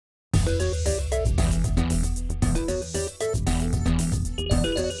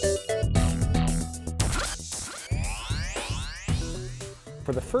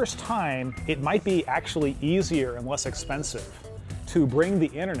for the first time, it might be actually easier and less expensive to bring the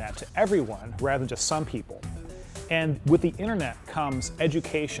internet to everyone rather than just some people. And with the internet comes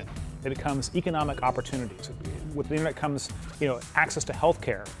education, it comes economic opportunities. With the internet comes, access to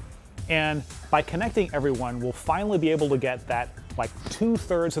healthcare. And by connecting everyone, we'll finally be able to get that like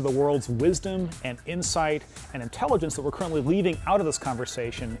 2/3 of the world's wisdom and insight and intelligence that we're currently leaving out of this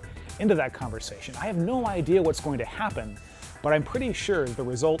conversation into that conversation. I have no idea what's going to happen, but I'm pretty sure the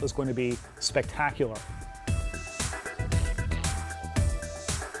result is going to be spectacular.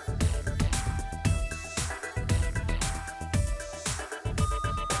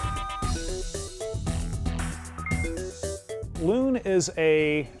 Loon is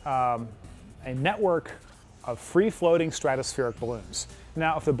a network of free-floating stratospheric balloons.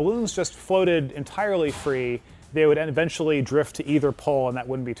 Now, if the balloons just floated entirely free, they would eventually drift to either pole, and that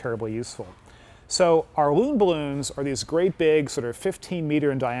wouldn't be terribly useful. So our Loon balloons are these great big, sort of 15-meter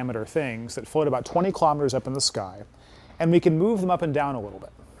in diameter things that float about 20 kilometers up in the sky, and we can move them up and down a little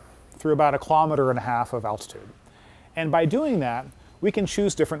bit through about 1.5 kilometers of altitude. And by doing that, we can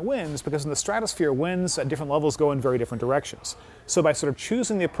choose different winds, because in the stratosphere, winds at different levels go in very different directions. So by sort of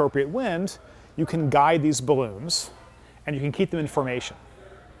choosing the appropriate wind, you can guide these balloons, and you can keep them in formation,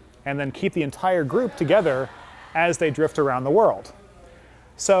 and then keep the entire group together as they drift around the world.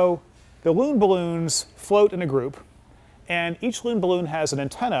 So the Loon balloons float in a group, and each Loon balloon has an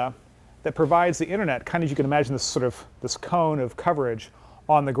antenna that provides the internet, kind of, you can imagine this cone of coverage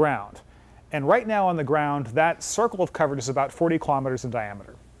on the ground. And right now on the ground, that circle of coverage is about 40 kilometers in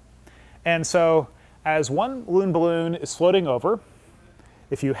diameter. And so as one Loon balloon is floating over,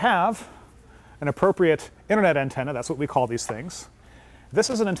 if you have an appropriate internet antenna, that's what we call these things, this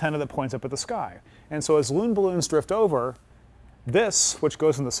is an antenna that points up at the sky. And so as Loon balloons drift over, this, which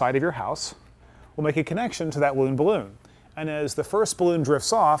goes in the side of your house, will make a connection to that Loon balloon. And as the first balloon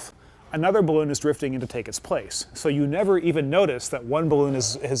drifts off, another balloon is drifting in to take its place. So you never even notice that one balloon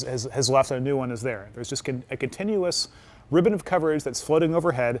has left and a new one is there. There's just a continuous ribbon of coverage that's floating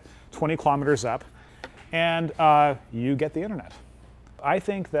overhead, 20 kilometers up, and you get the internet. I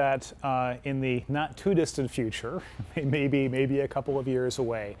think that in the not too distant future, maybe a couple of years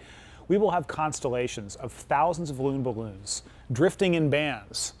away, we will have constellations of thousands of Loon balloons drifting in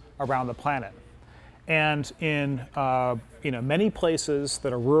bands around the planet. And in many places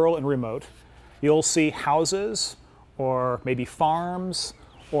that are rural and remote, you'll see houses or maybe farms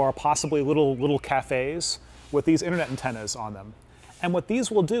or possibly little cafes with these internet antennas on them. And what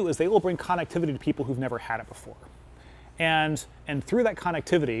these will do is they will bring connectivity to people who've never had it before. And through that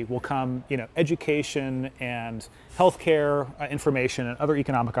connectivity will come education and healthcare information and other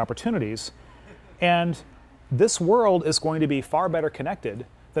economic opportunities. And this world is going to be far better connected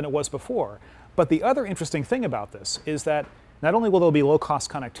than it was before. But the other interesting thing about this is that not only will there be low-cost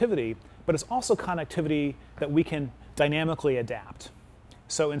connectivity, but it's also connectivity that we can dynamically adapt.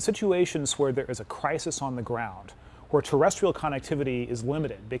 So in situations where there is a crisis on the ground, where terrestrial connectivity is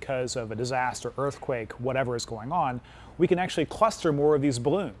limited because of a disaster, earthquake, whatever is going on, we can actually cluster more of these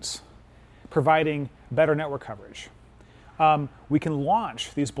balloons, providing better network coverage. We can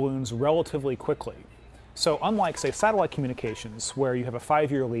launch these balloons relatively quickly. So unlike, say, satellite communications, where you have a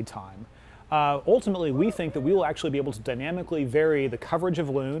 5-year lead time, ultimately we think that we will actually be able to dynamically vary the coverage of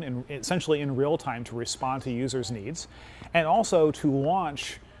Loon essentially in real time to respond to users' needs, and also to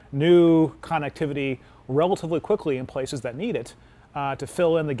launch new connectivity relatively quickly in places that need it to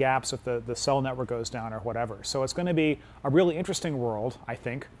fill in the gaps if the cell network goes down or whatever. So it's going to be a really interesting world, I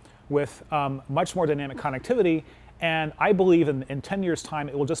think, with much more dynamic connectivity. And I believe in 10 years' time,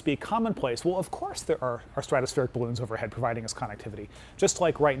 it will just be commonplace. Well, of course there are stratospheric balloons overhead providing us connectivity. Just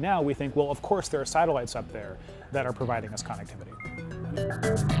like right now, we think, well, of course there are satellites up there that are providing us connectivity.